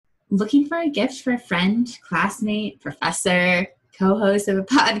Looking for a gift for a friend, classmate, professor, co-host of a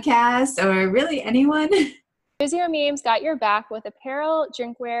podcast, or really anyone? PhysioMemes got your back with apparel,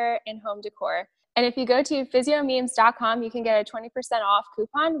 drinkware, and home decor. And if you go to physiomemes.com, you can get a 20% off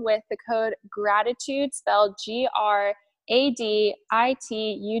coupon with the code GRATITUDE, spelled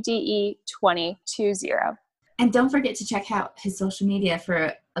GRADITUDE2020. And don't forget to check out his social media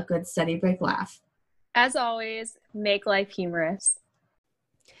for a good study break laugh. As always, make life humorous.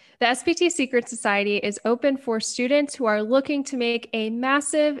 The SPT Secret Society is open for students who are looking to make a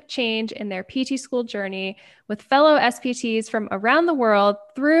massive change in their PT school journey with fellow SPTs from around the world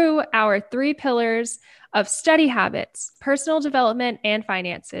through our 3 pillars of study habits, personal development, and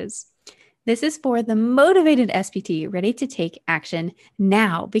finances. This is for the motivated SPT ready to take action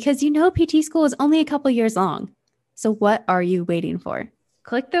now because you know PT school is only a couple years long. So what are you waiting for?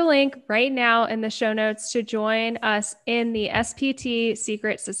 Click the link right now in the show notes to join us in the SPT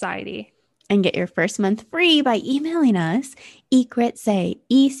Secret Society. And get your first month free by emailing us ECRETSAY,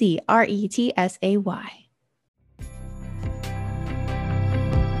 ECRETSAY.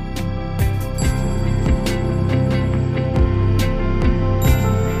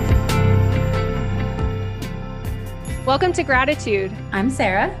 Welcome to Gratitude. I'm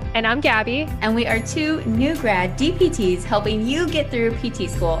Sarah. And I'm Gabby. And we are 2 new grad DPTs helping you get through PT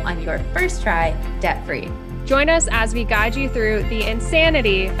school on your first try, debt-free. Join us as we guide you through the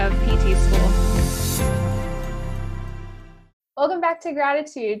insanity of PT school. Welcome back to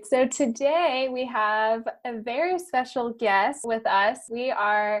Gratitude. So today we have a very special guest with us. We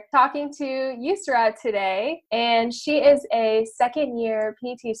are talking to Yusra today, and she is a second-year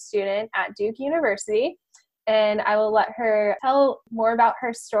PT student at Duke University. And I will let her tell more about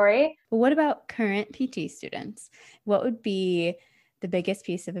her story. What about current PT students? What would be the biggest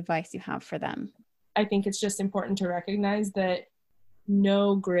piece of advice you have for them? I think it's just important to recognize that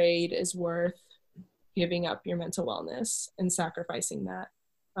no grade is worth giving up your mental wellness and sacrificing that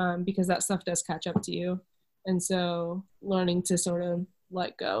because that stuff does catch up to you. And so learning to sort of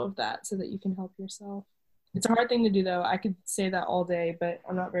let go of that so that you can help yourself. It's a hard thing to do, though. I could say that all day, but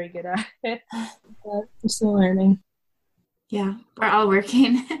I'm not very good at it. But I'm still learning. Yeah, we're all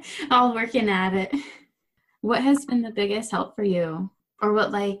working at it. What has been the biggest help for you? Or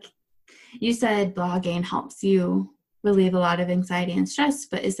what, you said blogging helps you relieve a lot of anxiety and stress,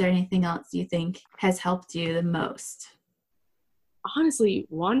 but is there anything else you think has helped you the most? Honestly,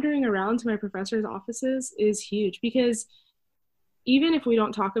 wandering around to my professor's offices is huge because even if we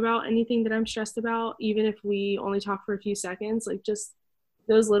don't talk about anything that I'm stressed about, even if we only talk for a few seconds, just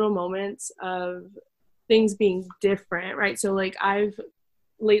those little moments of things being different, right? So I've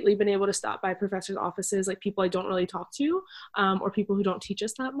lately been able to stop by professors' offices, people I don't really talk to, or people who don't teach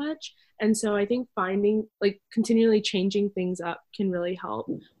us that much. And so I think finding, continually changing things up can really help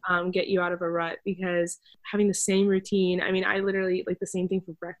get you out of a rut, because having the same routine, I literally eat the same thing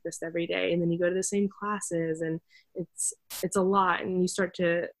for breakfast every day, and then you go to the same classes, and it's a lot, and you start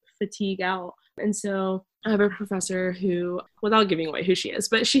to fatigue out. And so I have a professor who, without giving away who she is,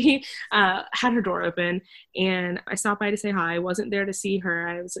 but she had her door open, and I stopped by to say hi. I wasn't there to see her.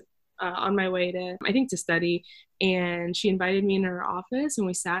 I was on my way to study, and she invited me in her office, and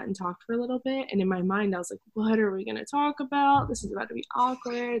we sat and talked for a little bit. And in my mind, I was like, what are we going to talk about? This is about to be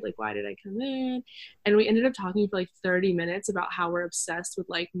awkward. Why did I come in? And we ended up talking for 30 minutes about how we're obsessed with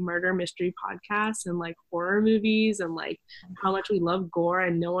murder mystery podcasts and horror movies, and how much we love gore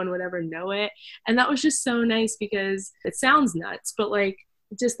and no one would ever know it. And that was just so nice, because it sounds nuts, but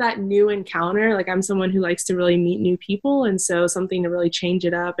just that new encounter, I'm someone who likes to really meet new people. And so something to really change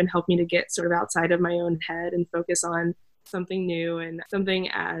it up and help me to get sort of outside of my own head and focus on something new and something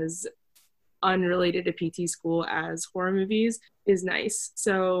as unrelated to PT school as horror movies is nice.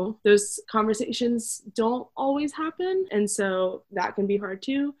 So those conversations don't always happen. And so that can be hard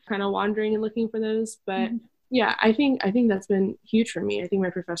too, kind of wandering and looking for those. But yeah, I think that's been huge for me. I think my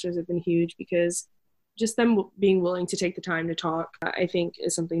professors have been huge, because just them being willing to take the time to talk, I think,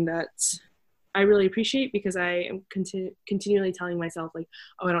 is something that I really appreciate, because I am continually telling myself, oh,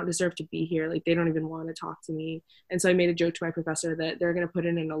 I don't deserve to be here. They don't even want to talk to me. And so I made a joke to my professor that they're going to put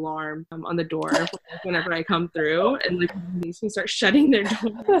in an alarm on the door whenever I come through, and makes me start shutting their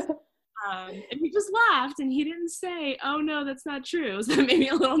doors. And he just laughed, and he didn't say, oh, no, that's not true. So that made me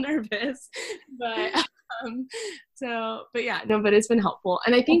a little nervous. But but it's been helpful.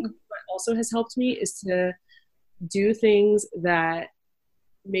 And I think what also has helped me is to do things that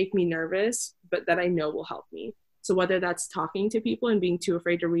make me nervous, but that I know will help me. So whether that's talking to people and being too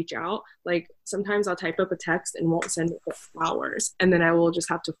afraid to reach out, sometimes I'll type up a text and won't send it for hours, and then I will just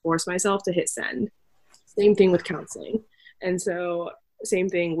have to force myself to hit send. Same thing with counseling. And so Same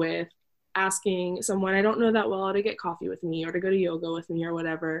thing with asking someone I don't know that well to get coffee with me or to go to yoga with me or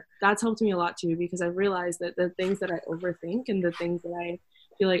whatever. That's helped me a lot too, because I've realized that the things that I overthink and the things that I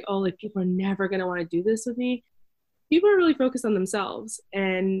feel like, oh, like people are never going to want to do this with me, people are really focused on themselves,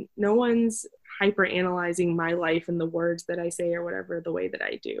 and no one's hyper analyzing my life and the words that I say or whatever the way that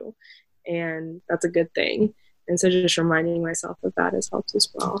I do. And that's a good thing. And so just reminding myself of that has helped as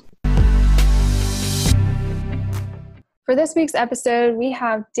well. For this week's episode, we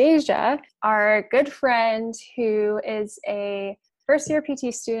have Deja, our good friend who is a first-year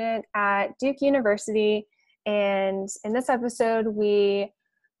PT student at Duke University. And in this episode, we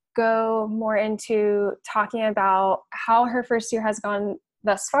go more into talking about how her first year has gone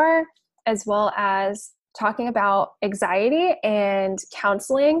thus far, as well as talking about anxiety and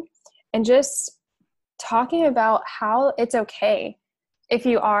counseling, and just talking about how it's okay if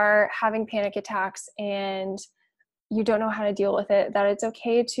you are having panic attacks and you don't know how to deal with it, that it's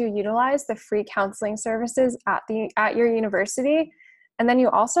okay to utilize the free counseling services at your university. And then you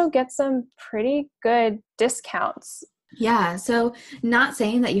also get some pretty good discounts. Yeah, so not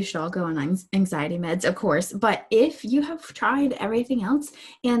saying that you should all go on anxiety meds, of course, but if you have tried everything else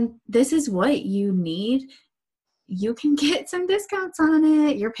and this is what you need, you can get some discounts on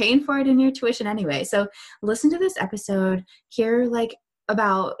it. You're paying for it in your tuition anyway. So listen to this episode, hear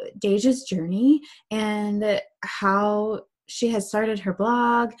about Deja's journey and how she has started her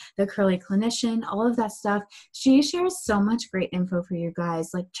blog, The Curly Clinician, all of that stuff. She shares so much great info for you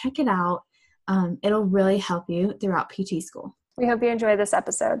guys. Check it out. It'll really help you throughout PT school. We hope you enjoy this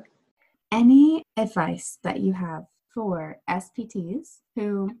episode. Any advice that you have for SPTs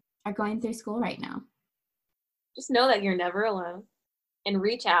who are going through school right now? Just know that you're never alone, and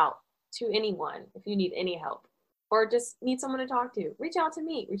reach out to anyone if you need any help or just need someone to talk to. Reach out to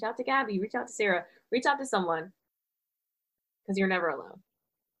me, reach out to Gabby, reach out to Sarah, reach out to someone, because you're never alone.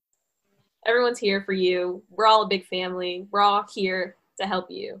 Everyone's here for you. We're all a big family. We're all here to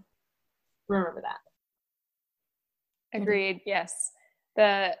help you. Remember that. Agreed. Yes.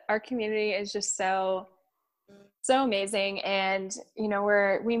 Our community is just so amazing. And, we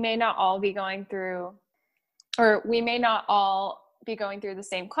may not all be going through the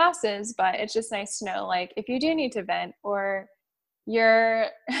same classes, but it's just nice to know, if you do need to vent or I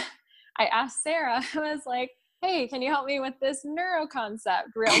asked Sarah, I was like, hey, can you help me with this neuro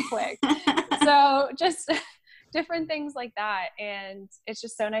concept real quick? So just different things like that. And it's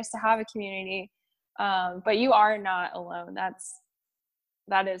just so nice to have a community. But you are not alone. That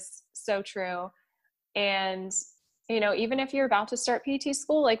is so true. And, even if you're about to start PT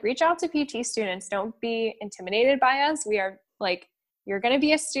school, reach out to PT students. Don't be intimidated by us. We are you're going to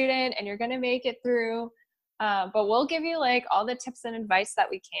be a student and you're going to make it through. But we'll give you all the tips and advice that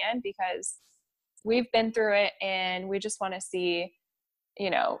we can, because we've been through it and we just want to see,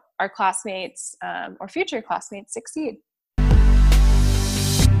 our classmates or future classmates succeed.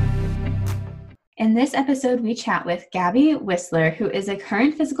 In this episode, we chat with Gabby Whistler, who is a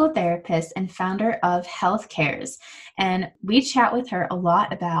current physical therapist and founder of Health Cares. And we chat with her a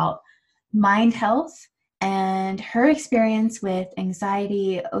lot about mind health and her experience with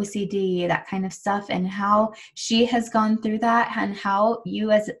anxiety, OCD, that kind of stuff, and how she has gone through that and how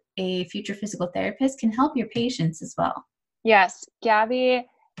you as a future physical therapist can help your patients as well. Yes, Gabby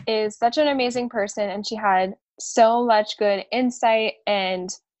is such an amazing person, and she had so much good insight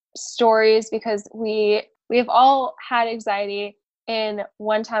and stories, because we have all had anxiety in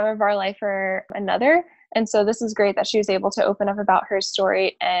one time of our life or another. And so this is great that she was able to open up about her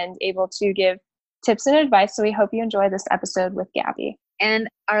story and able to give tips and advice. So we hope you enjoy this episode with Gabby. And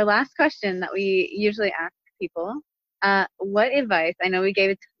our last question that we usually ask people, what advice, I know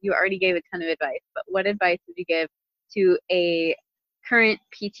you already gave a ton of advice, but what advice would you give to a current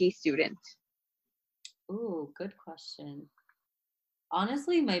PT student? Ooh, good question.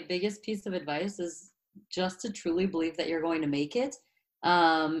 Honestly, my biggest piece of advice is just to truly believe that you're going to make it,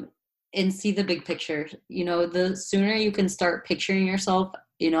 and see the big picture. The sooner you can start picturing yourself,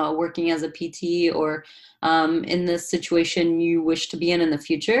 working as a PT or in the situation you wish to be in the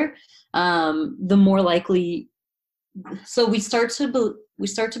future, the more likely. So we start to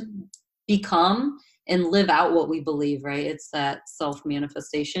become and live out what we believe, right? It's that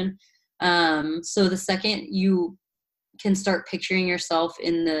self-manifestation. So the second you can start picturing yourself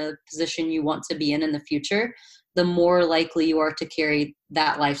in the position you want to be in the future, the more likely you are to carry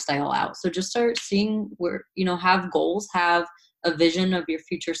that lifestyle out. So just start seeing where, have goals, have a vision of your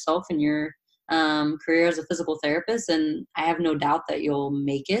future self and your career as a physical therapist. And I have no doubt that you'll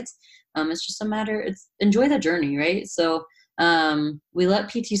make it. It's just enjoy the journey, right? So We let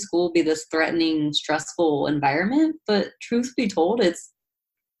PT school be this threatening, stressful environment, but truth be told, it's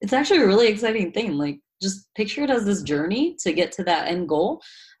actually a really exciting thing. Like, just picture it as this journey to get to that end goal,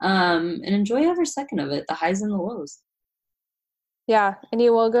 and enjoy every second of it, the highs and the lows. Yeah, and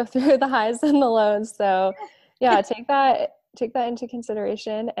you will go through the highs and the lows. So yeah, take that into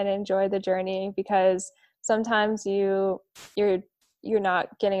consideration and enjoy the journey, because sometimes you're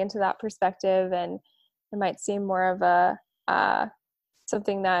not getting into that perspective, and it might seem more of a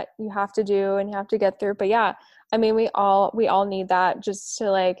something that you have to do and you have to get through. But yeah, I mean, we all need that, just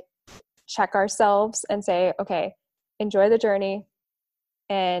to like check ourselves and say, okay, enjoy the journey,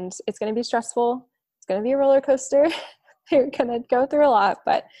 and it's going to be stressful. It's going to be a roller coaster. You're going to go through a lot,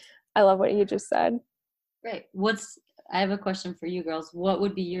 but I love what you just said. Right. I have a question for you girls. What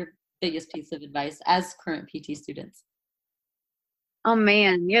would be your biggest piece of advice as current PT students? Oh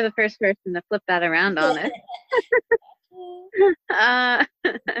man, you're the first person to flip that around on us. I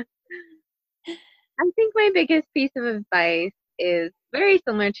think my biggest piece of advice is very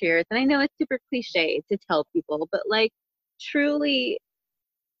similar to yours. And I know it's super cliche to tell people, but like, truly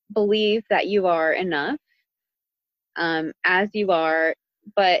believe that you are enough as you are,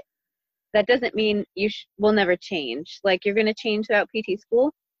 but that doesn't mean you will never change. Like, you're going to change throughout PT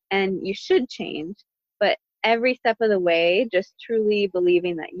school, and you should change, but every step of the way, just truly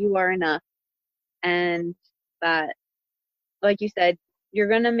believing that you are enough, and that, like you said, you're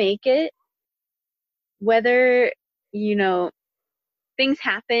going to make it, whether, things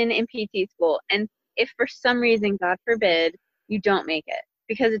happen in PT school. And if for some reason, God forbid, you don't make it,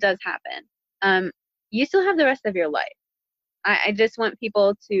 because it does happen, you still have the rest of your life. I just want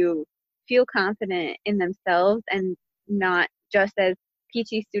people to feel confident in themselves and not just as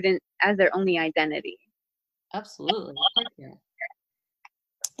PT students as their only identity. Absolutely.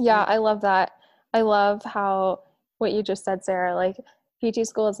 Yeah, I love that. I love how what you just said, Sarah, like, PT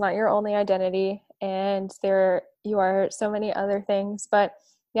school is not your only identity, and you are so many other things. But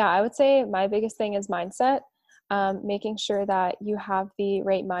yeah, I would say my biggest thing is mindset, making sure that you have the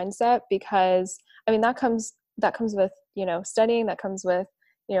right mindset, because I mean, that comes with, studying, that comes with,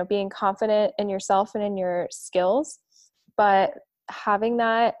 being confident in yourself and in your skills, but having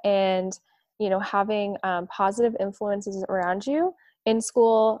that, and, having positive influences around you in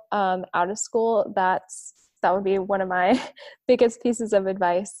school, out of school, that would be one of my biggest pieces of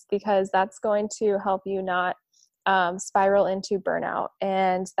advice, because that's going to help you not spiral into burnout.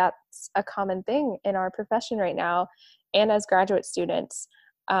 And that's a common thing in our profession right now, and as graduate students.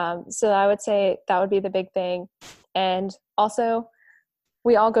 So I would say that would be the big thing. And also,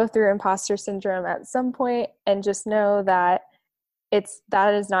 we all go through imposter syndrome at some point, and just know that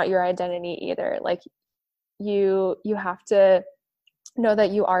that is not your identity either. Like, you have to know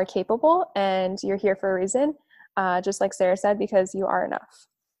that you are capable, and you're here for a reason, just like Sarah said, because you are enough.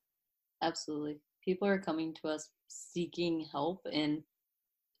 Absolutely. People are coming to us seeking help, and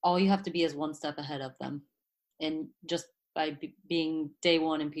all you have to be is one step ahead of them. And just by being day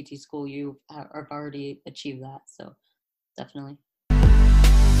one in PT school, you have already achieved that. So definitely.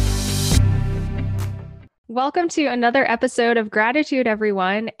 Welcome to another episode of Gratitude,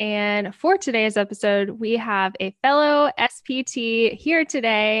 everyone. And for today's episode, we have a fellow SPT here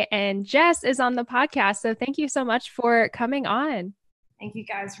today, and Jess is on the podcast. So thank you so much for coming on. Thank you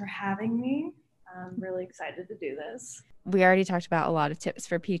guys for having me. I'm really excited to do this. We already talked about a lot of tips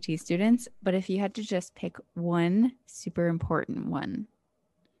for PT students, but if you had to just pick one super important one,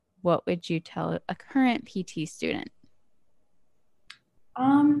 what would you tell a current PT student?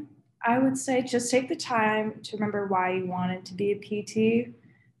 I would say just take the time to remember why you wanted to be a PT.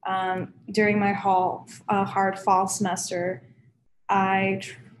 During my hard fall semester, I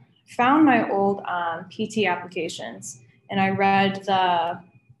found my old PT applications, and I read the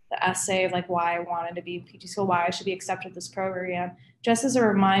essay of like why I wanted to be in PT school, why I should be accepted to this program, just as a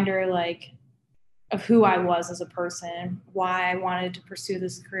reminder like of who I was as a person, why I wanted to pursue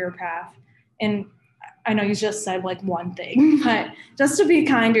this career path. And I know you just said like one thing, but just to be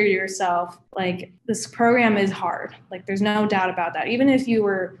kinder to yourself, like this program is hard. Like there's no doubt about that. Even if you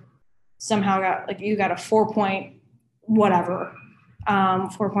were somehow you got a 4 point whatever,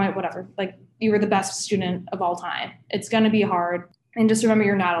 like you were the best student of all time. It's going to be hard. And just remember,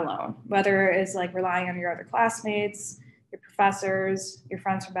 you're not alone, whether it's like relying on your other classmates, your professors, your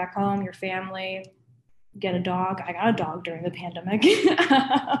friends from back home, your family, get a dog. I got a dog during the pandemic.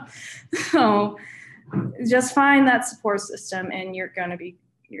 So just find that support system, and you're gonna be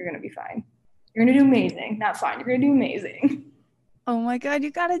fine. You're gonna do amazing. Not fine. You're gonna do amazing. Oh my God,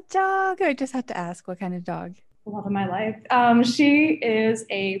 you got a dog. I just have to ask, what kind of dog? The love of my life. She is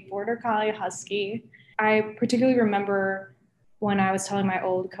a Border Collie Husky. I particularly remember when I was telling my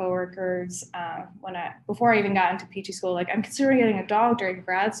old coworkers, before I even got into PT school, like, I'm considering getting a dog during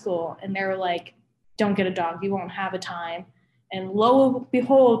grad school. And they were like, don't get a dog. You won't have a time. And lo and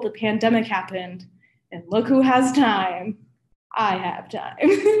behold, the pandemic happened. And look who has time. I have time.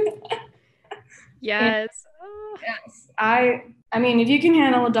 Yes. Yes. I mean, if you can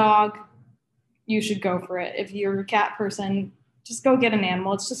handle a dog, you should go for it. If you're a cat person, just go get an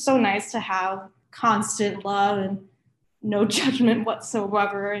animal. It's just so nice to have constant love and no judgment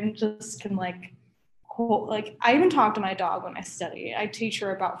whatsoever, and just can like hold, like, I even talk to my dog when I study. I teach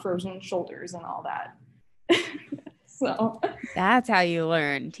her about frozen shoulders and all that. So That's how you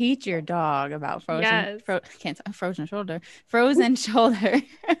learn. Teach your dog about frozen shoulder.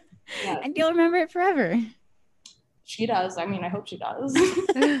 Yeah. And you'll remember it forever. She does. I mean, I hope she does.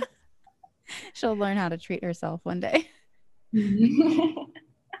 She'll learn how to treat herself one day.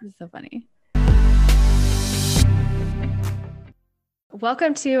 It's so funny.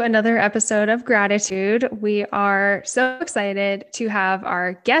 Welcome to another episode of Gratitude. We are so excited to have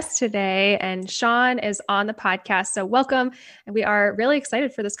our guest today, and Sean is on the podcast. So welcome. And we are really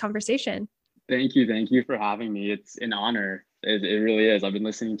excited for this conversation. Thank you. Thank you for having me. It's an honor. It really is. I've been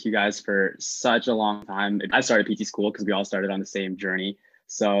listening to you guys for such a long time. I started PT school because we all started on the same journey.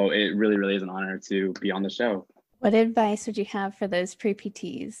 So it really, really is an honor to be on the show. What advice would you have for those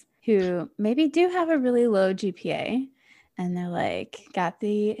pre-PTs who maybe do have a really low GPA and they're like, got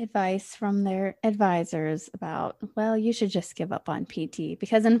the advice from their advisors about, well, you should just give up on PT?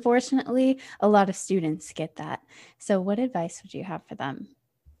 Because unfortunately, a lot of students get that. So what advice would you have for them?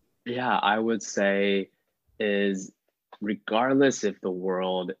 Yeah, I would say is regardless if the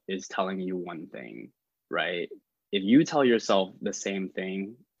world is telling you one thing, right? If you tell yourself the same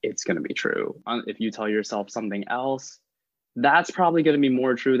thing, it's going to be true. If you tell yourself something else, that's probably going to be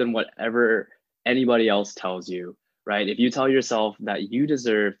more true than whatever anybody else tells you, right? If you tell yourself that you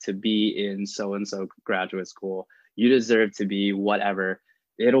deserve to be in so-and-so graduate school, you deserve to be whatever,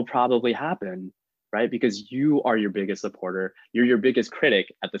 it'll probably happen, right? Because you are your biggest supporter. You're your biggest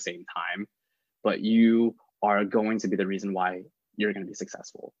critic at the same time, but you are going to be the reason why you're going to be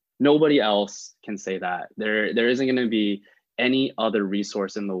successful. Nobody else can say that. There isn't going to be any other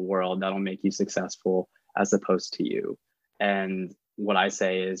resource in the world that'll make you successful as opposed to you. And what I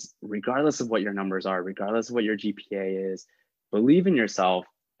say is, regardless of what your numbers are, regardless of what your GPA is, believe in yourself.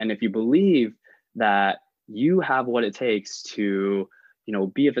 And if you believe that you have what it takes to,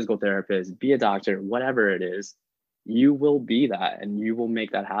 be a physical therapist, be a doctor, whatever it is, you will be that and you will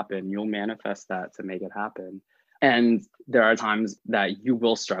make that happen. You'll manifest that to make it happen. And there are times that you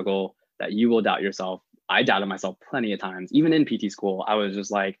will struggle, that you will doubt yourself. I doubted myself plenty of times. Even in PT school, I was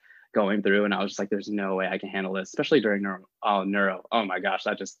just like going through and I was just like, there's no way I can handle this, especially during neuro. Oh my gosh,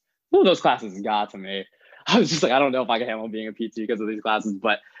 those classes got to me. I was just like, I don't know if I can handle being a PT because of these classes,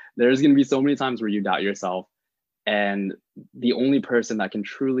 but there's going to be so many times where you doubt yourself. And the only person that can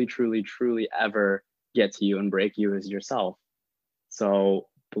truly, truly, truly ever get to you and break you is yourself. So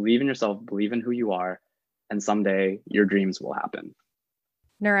believe in yourself, believe in who you are, and someday your dreams will happen.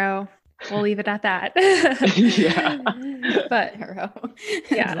 Neuro. We'll leave it at that. Yeah. But Neuro.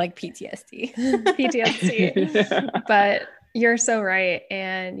 Yeah. Like PTSD. PTSD. Yeah. But you're so right.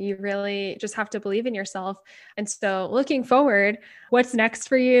 And you really just have to believe in yourself. And so looking forward, what's next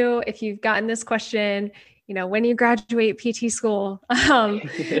for you? If you've gotten this question, when you graduate PT school,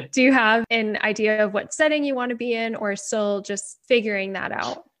 do you have an idea of what setting you want to be in, or still just figuring that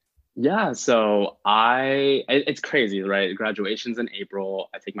out? Yeah, so it's crazy, right? Graduation's in April.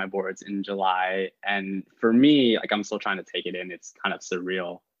 I take my boards in July. And for me, like, I'm still trying to take it in. It's kind of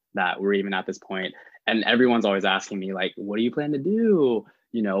surreal that we're even at this point. And everyone's always asking me, like, what do you plan to do?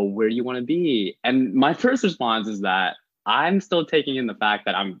 Where do you want to be? And my first response is that I'm still taking in the fact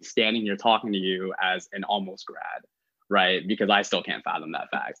that I'm standing here talking to you as an almost grad, right? Because I still can't fathom that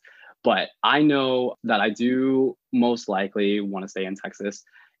fact. But I know that I do most likely want to stay in Texas.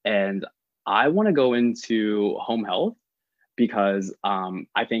 And I want to go into home health because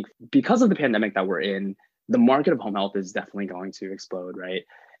I think because of the pandemic that we're in, the market of home health is definitely going to explode, right?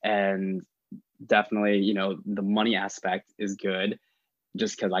 And definitely, the money aspect is good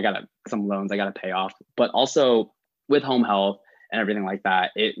just because I got some loans I got to pay off. But also with home health and everything like that,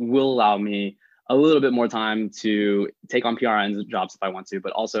 it will allow me a little bit more time to take on PRN jobs if I want to,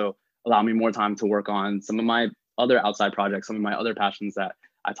 but also allow me more time to work on some of my other outside projects, some of my other passions that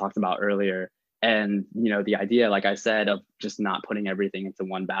I talked about earlier. And, the idea, like I said, of just not putting everything into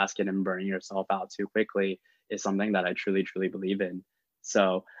one basket and burning yourself out too quickly is something that I truly, truly believe in.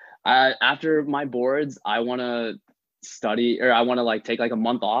 So after my boards, I want to study, or I want to take a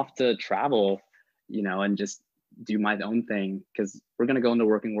month off to travel, and just do my own thing, because we're going to go into the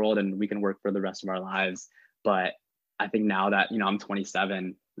working world and we can work for the rest of our lives. But I think now that, I'm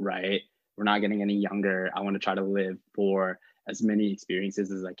 27, right? We're not getting any younger. I want to try to live for as many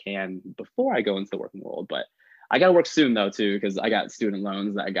experiences as I can before I go into the working world. But I got to work soon though, too, because I got student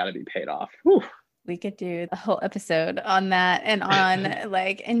loans that got to be paid off. Whew. We could do a whole episode on that and on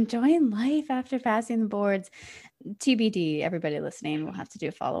like enjoying life after passing the boards. TBD, everybody listening will have to do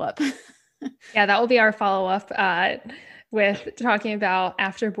a follow-up. Yeah, that will be our follow-up with talking about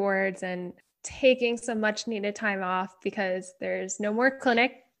after boards and taking some much needed time off, because there's no more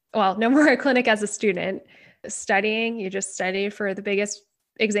clinic. Well, no more clinic as a student. Studying, you just study for the biggest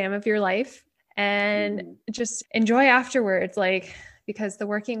exam of your life and just enjoy afterwards. Like, because the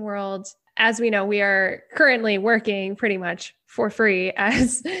working world, as we know, we are currently working pretty much for free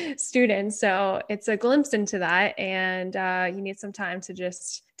as students. So it's a glimpse into that. And you need some time to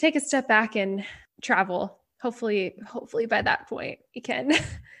just take a step back and travel. Hopefully by that point we can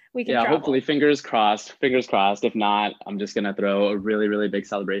travel. Hopefully, fingers crossed. If not, I'm just going to throw a really, really big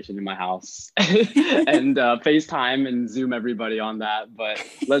celebration in my house and FaceTime and Zoom everybody on that. But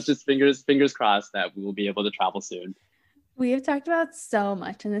let's just fingers crossed that we will be able to travel soon. We have talked about so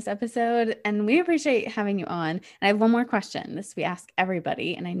much in this episode, and we appreciate having you on. And I have one more question. This we ask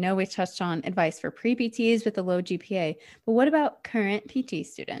everybody, and I know we touched on advice for pre-PTs with a low GPA, but what about current PT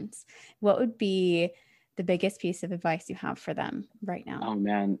students? What would be the biggest piece of advice you have for them right now? Oh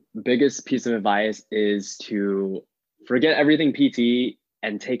man, the biggest piece of advice is to forget everything PT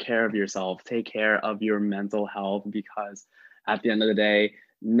and take care of yourself. Take care of your mental health, because at the end of the day,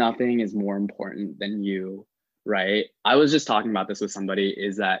 nothing is more important than you. Right? I was just talking about this with somebody,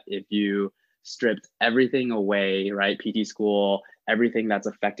 is that if you stripped everything away, right? PT school, everything that's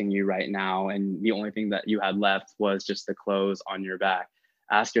affecting you right now, and the only thing that you had left was just the clothes on your back,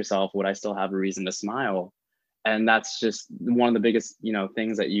 ask yourself, would I still have a reason to smile? And that's just one of the biggest,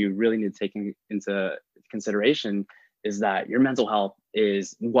 things that you really need to take into consideration, is that your mental health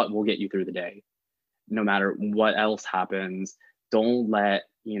is what will get you through the day. No matter what else happens, don't let,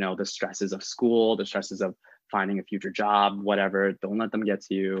 the stresses of school, the stresses of finding a future job, whatever, don't let them get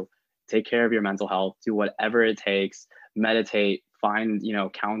to you. Take care of your mental health, do whatever it takes, meditate, find,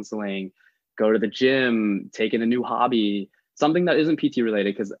 counseling, go to the gym, take in a new hobby, something that isn't PT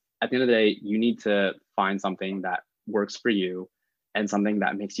related, because at the end of the day, you need to find something that works for you and something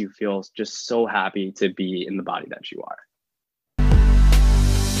that makes you feel just so happy to be in the body that you are.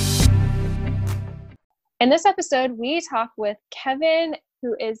 In this episode, we talk with Kevin,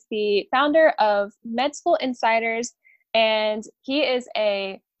 who is the founder of Med School Insiders, and he is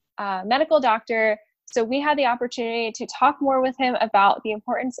a medical doctor. So we had the opportunity to talk more with him about the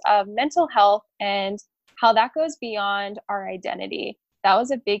importance of mental health and how that goes beyond our identity. That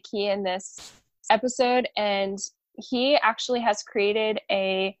was a big key in this episode, and he actually has created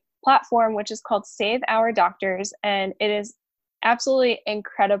a platform which is called Save Our Doctors, and it is absolutely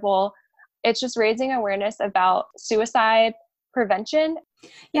incredible. It's just raising awareness about suicide prevention.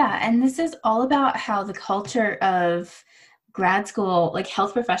 Yeah, and this is all about how the culture of grad school, like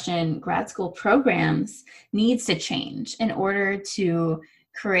health profession, grad school programs needs to change in order to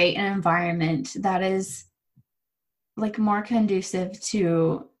create an environment that is like more conducive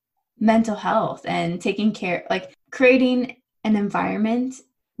to mental health and taking care, like creating an environment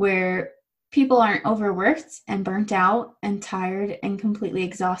where people aren't overworked and burnt out and tired and completely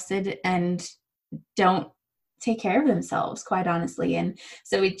exhausted and don't take care of themselves, quite honestly. And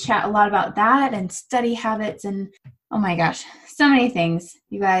so we chat a lot about that and study habits and oh my gosh, so many things.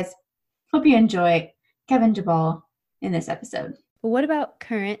 You guys, hope you enjoy Kevin Jabal in this episode. But what about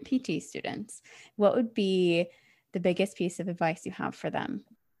current PT students? What would be the biggest piece of advice you have for them?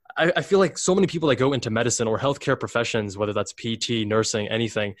 I feel like so many people that go into medicine or healthcare professions, whether that's PT, nursing,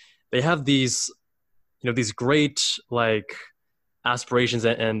 anything, they have these, these great like aspirations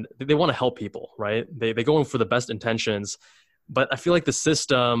and they want to help people, right? They go in for the best intentions, but I feel like the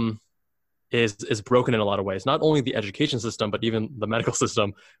system is broken in a lot of ways. Not only the education system, but even the medical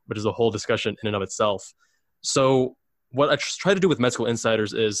system, which is a whole discussion in and of itself. So what I try to do with Med School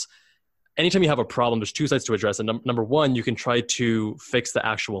Insiders is anytime you have a problem, there's two sides to address. And number one, you can try to fix the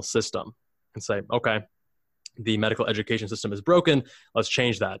actual system and say, okay, the medical education system is broken. Let's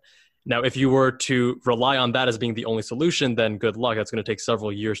change that. Now, if you were to rely on that as being the only solution, then good luck. That's going to take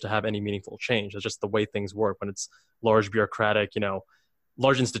several years to have any meaningful change. That's just the way things work. When it's large bureaucratic,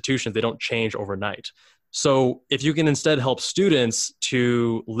 large institutions, they don't change overnight. So if you can instead help students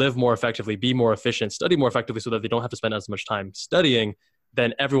to live more effectively, be more efficient, study more effectively so that they don't have to spend as much time studying,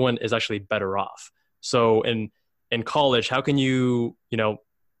 then everyone is actually better off. So in college, how can you,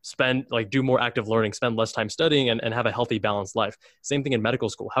 do more active learning, spend less time studying, and have a healthy, balanced life. Same thing in medical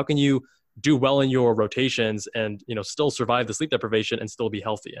school. How can you do well in your rotations and, still survive the sleep deprivation and still be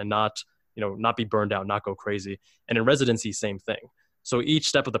healthy and not be burned out, not go crazy? And in residency, same thing. So each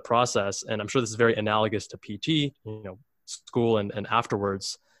step of the process, and I'm sure this is very analogous to PT, school and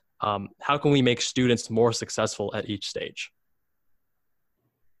afterwards, how can we make students more successful at each stage?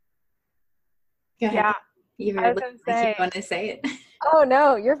 Go ahead. Yeah. You I was gonna say, want to say it. Oh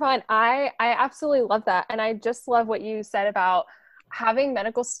no, you're fine. I absolutely love that. And I just love what you said about having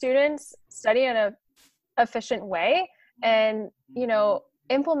medical students study in a efficient way and,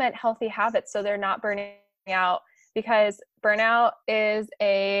 implement healthy habits so they're not burning out, because burnout is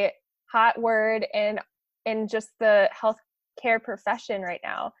a hot word in just the healthcare profession right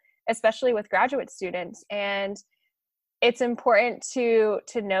now, especially with graduate students. And it's important to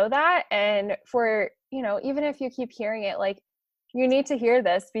know that. And for, even if you keep hearing it, like, you need to hear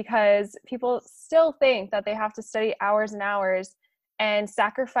this, because people still think that they have to study hours and hours and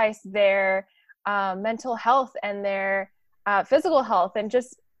sacrifice their mental health and their physical health and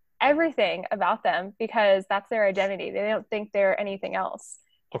just everything about them, because that's their identity. They don't think they're anything else.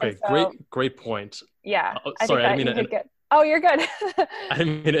 Okay, So, great point. Yeah. Sorry, I didn't mean to. Oh, you're good. I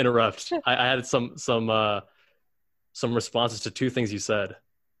didn't mean to interrupt. I had some responses to two things you said,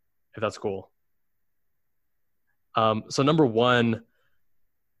 if that's cool. So number one,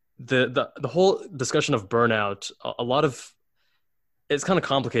 the whole discussion of burnout, it's kind of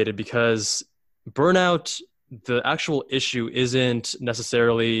complicated, because burnout, the actual issue isn't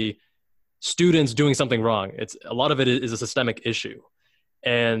necessarily students doing something wrong. A lot of it is a systemic issue.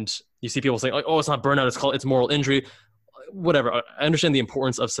 And you see people saying, oh, it's not burnout, it's moral injury, whatever. I understand the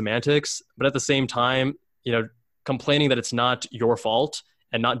importance of semantics, but at the same time, complaining that it's not your fault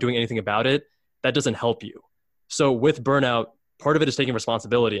and not doing anything about it, that doesn't help you. So with burnout, part of it is taking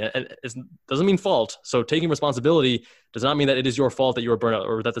responsibility, and it doesn't mean fault. So taking responsibility does not mean that it is your fault that you are burnout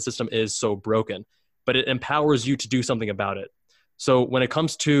or that the system is so broken, but it empowers you to do something about it. So when it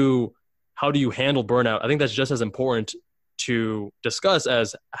comes to how do you handle burnout, I think that's just as important to discuss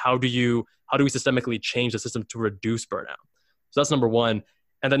as how do we systemically change the system to reduce burnout. So that's number one.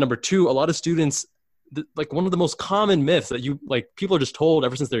 And then number two, a lot of students, like, one of the most common myths that people are just told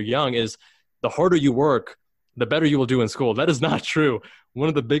ever since they're young is the harder you work, the better you will do in school. That is not true. One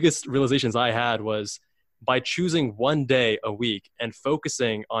of the biggest realizations I had was by choosing one day a week and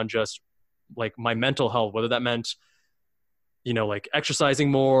focusing on just like my mental health, whether that meant, like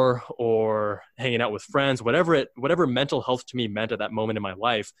exercising more or hanging out with friends, whatever mental health to me meant at that moment in my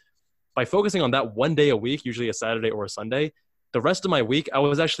life, by focusing on that one day a week, usually a Saturday or a Sunday, the rest of my week, I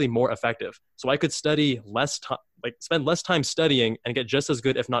was actually more effective. So I could study less time, spend less time studying and get just as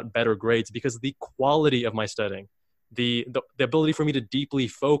good, if not better grades, because the quality of my studying, the ability for me to deeply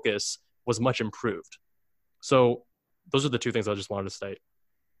focus was much improved. So those are the two things I just wanted to state.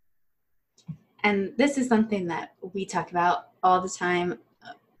 And this is something that we talk about all the time.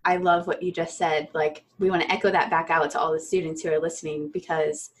 I love what you just said. Like, we want to echo that back out to all the students who are listening,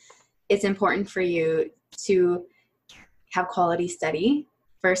 because it's important for you to have quality study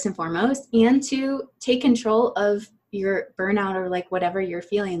first and foremost, and to take control of your burnout or like whatever you're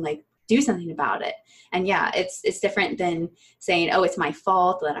feeling, like do something about it. And yeah, it's different than saying, oh, it's my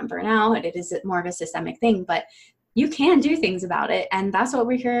fault that I'm burnt out. It is more of a systemic thing, but you can do things about it. And that's what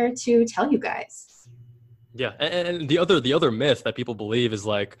we're here to tell you guys. Yeah. And the other myth that people believe is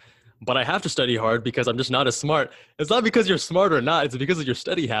like, but I have to study hard because I'm just not as smart. It's not because you're smart or not. It's because of your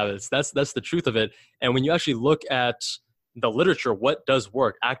study habits. That's the truth of it. And when you actually look at the literature, what does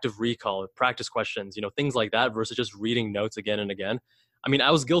work? Active recall, practice questions, things like that, versus just reading notes again and again. I mean,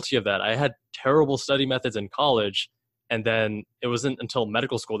 I was guilty of that. I had terrible study methods in college. And then it wasn't until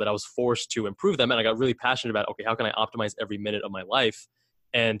medical school that I was forced to improve them. And I got really passionate about, okay, how can I optimize every minute of my life?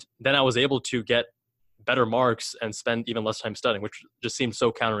 And then I was able to get better marks and spend even less time studying, which just seemed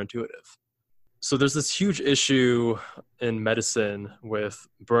so counterintuitive. So there's this huge issue in medicine with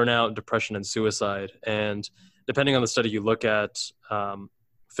burnout, depression, and suicide. And depending on the study you look at,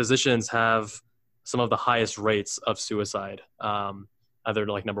 physicians have some of the highest rates of suicide, either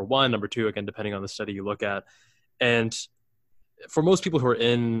like number one, number two, again, depending on the study you look at. And for most people who are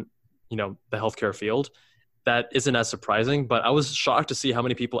in, the healthcare field, that isn't as surprising, but I was shocked to see how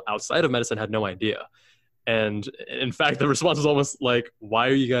many people outside of medicine had no idea. And in fact, the response was almost like, why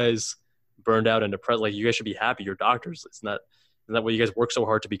are you guys burned out and depressed? Like, you guys should be happy. You're doctors. Isn't that what you guys work so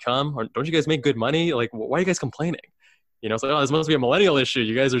hard to become? Or don't you guys make good money? Like, why are you guys complaining? It's like, oh, this must be a millennial issue.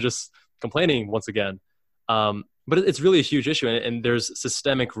 You guys are just complaining once again. But it's really a huge issue. And there's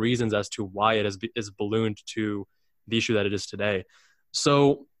systemic reasons as to why it is ballooned to the issue that it is today.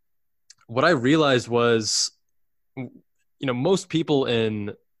 So what I realized was, most people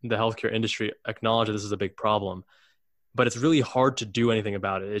in the healthcare industry acknowledge that this is a big problem, but it's really hard to do anything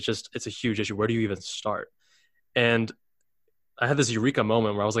about it. It's a huge issue. Where do you even start? And I had this eureka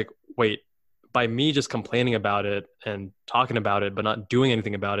moment where I was like, wait, by me just complaining about it and talking about it, but not doing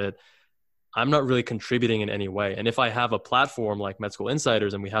anything about it, I'm not really contributing in any way. And if I have a platform like Med School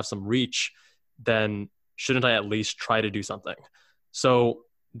Insiders and we have some reach, then shouldn't I at least try to do something? So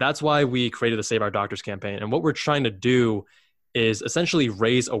that's why we created the Save Our Doctors campaign. And what we're trying to do is essentially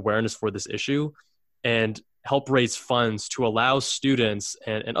raise awareness for this issue and help raise funds to allow students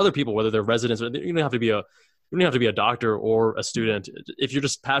and other people, whether they're residents or you don't have to be a doctor or a student. If you're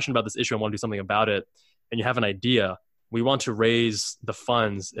just passionate about this issue and want to do something about it and you have an idea, we want to raise the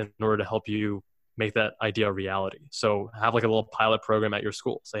funds in order to help you make that idea a reality. So have like a little pilot program at your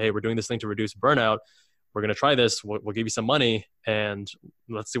school. Say, hey, we're doing this thing to reduce burnout. We're going to try this. We'll give you some money and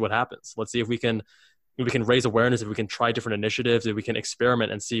let's see what happens. Let's see if we can raise awareness, if we can try different initiatives, if we can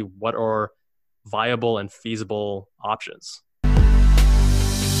experiment and see what are viable and feasible options.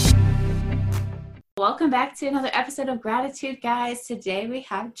 Welcome back to another episode of Gratitude, guys. Today we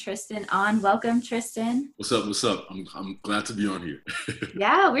have Tristan on. Welcome, Tristan. What's up? I'm glad to be on here.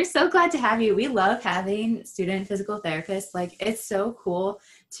 Yeah, we're so glad to have you. We love having student physical therapists. Like, it's so cool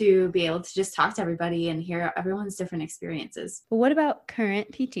to be able to just talk to everybody and hear everyone's different experiences. But what about current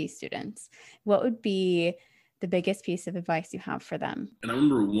PT students? What would be the biggest piece of advice you have for them? And I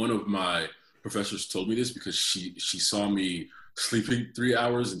remember one of my professors told me this because she saw me sleeping 3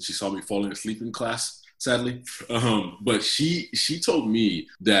 hours and she saw me falling asleep in class, sadly. But she told me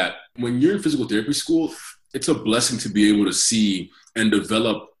that when you're in physical therapy school, it's a blessing to be able to see and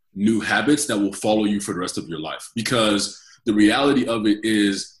develop new habits that will follow you for the rest of your life. Because the reality of it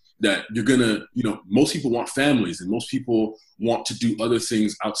is that you're gonna, most people want families and most people want to do other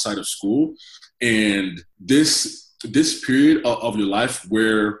things outside of school. And this period of your life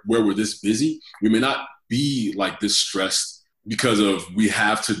where we're this busy, we may not be like this stressed because of we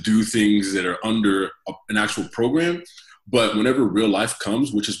have to do things that are under an actual program. But whenever real life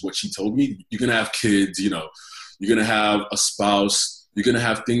comes, which is what she told me, you're going to have kids, you're going to have a spouse, you're going to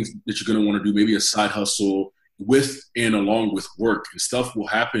have things that you're going to want to do, maybe a side hustle with and along with work, and stuff will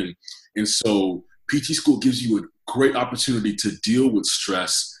happen. And so PT school gives you a great opportunity to deal with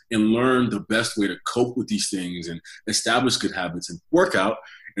stress and learn the best way to cope with these things and establish good habits and work out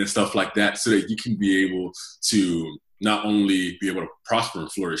and stuff like that so that you can be able to not only be able to prosper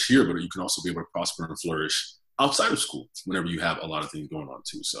and flourish here, but you can also be able to prosper and flourish outside of school whenever you have a lot of things going on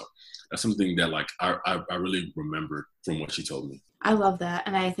too. So that's something that I really remembered from what she told me. I love that.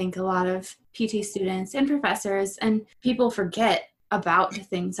 And I think a lot of PT students and professors and people forget about the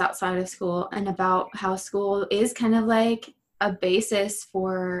things outside of school and about how school is kind of like a basis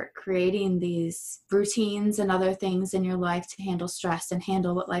for creating these routines and other things in your life to handle stress and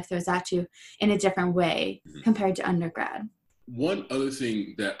handle what life throws at you in a different way compared to undergrad. One other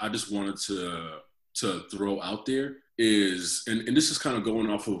thing that I just wanted to throw out there is, and this is kind of going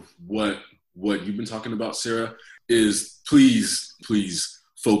off of what you've been talking about, Sarah, is please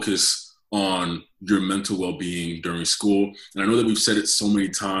focus on your mental well-being during school. And I know that we've said it so many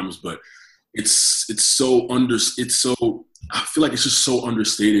times, but I feel like it's just so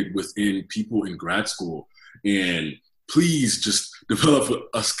understated within people in grad school. And please just develop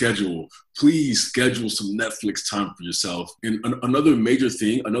a schedule. Please schedule some Netflix time for yourself. And another major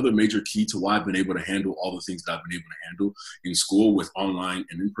key to why I've been able to handle all the things that I've been able to handle in school with online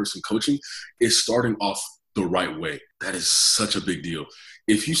and in-person coaching is starting off the right way. That is such a big deal.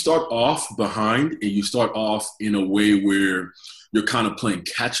 If you start off behind and you start off in a way where you're kind of playing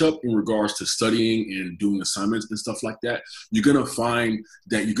catch up in regards to studying and doing assignments and stuff like that, you're going to find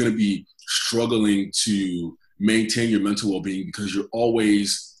that you're going to be struggling to maintain your mental well-being because you're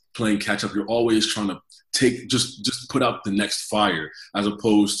always playing catch up. You're always trying to just put out the next fire as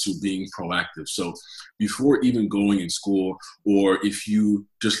opposed to being proactive. So before even going in school, or if you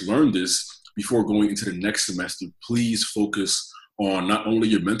just learned this before going into the next semester, please focus on not only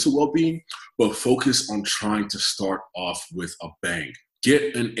your mental well-being, but focus on trying to start off with a bang.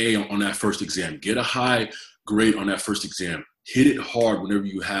 Get an A on that first exam. Get a high grade on that first exam. Hit it hard whenever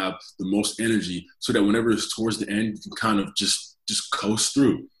you have the most energy so that whenever it's towards the end, you can kind of just coast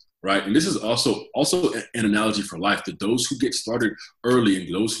through, right? And this is also an analogy for life, that those who get started early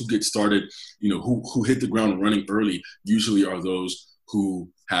and those who get started, who hit the ground running early usually are those who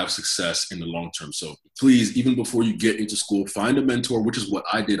have success in the long term. So please, even before you get into school, find a mentor, which is what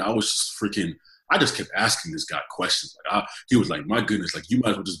I did. I I just kept asking this guy questions. He was like, my goodness, like, you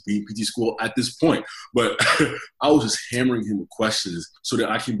might as well just be in PT school at this point. But I was just hammering him with questions so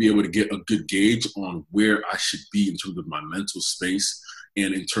that I can be able to get a good gauge on where I should be in terms of my mental space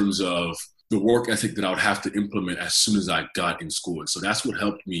and in terms of the work ethic that I would have to implement as soon as I got in school. And so that's what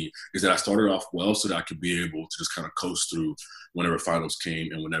helped me, is that I started off well so that I could be able to just kind of coast through whenever finals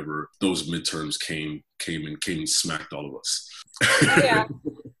came and whenever those midterms came and smacked all of us. Yeah.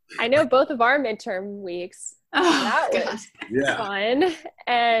 I know both of our midterm weeks. That was fun.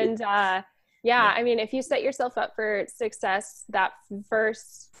 And I mean, if you set yourself up for success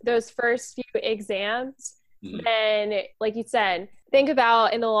those first few exams, then like you said, think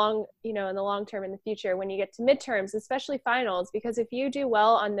about in the long term, in the future, when you get to midterms, especially finals, because if you do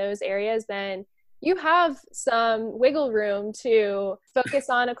well on those areas, then you have some wiggle room to focus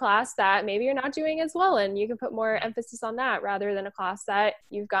on a class that maybe you're not doing as well in. You can put more emphasis on that rather than a class that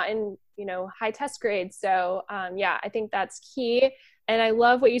you've gotten, high test grades. So I think that's key. And I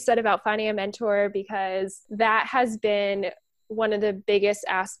love what you said about finding a mentor, because that has been one of the biggest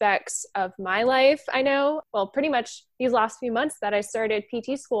aspects of my life. I know, well, pretty much these last few months that I started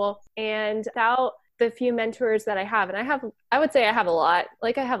PT school, and without the few mentors that I have, and I would say I have a lot,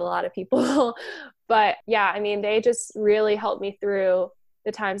 like I have a lot of people, but yeah, I mean, they just really helped me through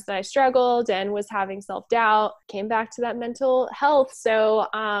the times that I struggled and was having self-doubt, came back to that mental health. So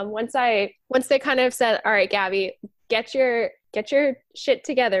once they kind of said, all right, Gabby, get your shit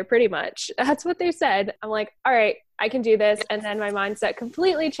together, pretty much. That's what they said. I'm like, all right, I can do this. And then my mindset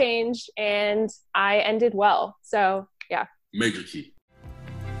completely changed and I ended well. So yeah. Major key.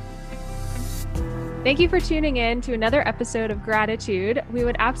 Thank you for tuning in to another episode of Gratitude. We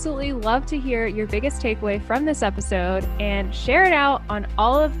would absolutely love to hear your biggest takeaway from this episode, and share it out on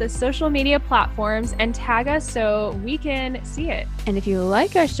all of the social media platforms and tag us so we can see it. And if you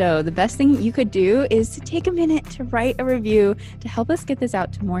like our show, the best thing you could do is to take a minute to write a review to help us get this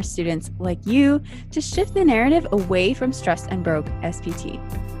out to more students like you, to shift the narrative away from stressed and broke SPT.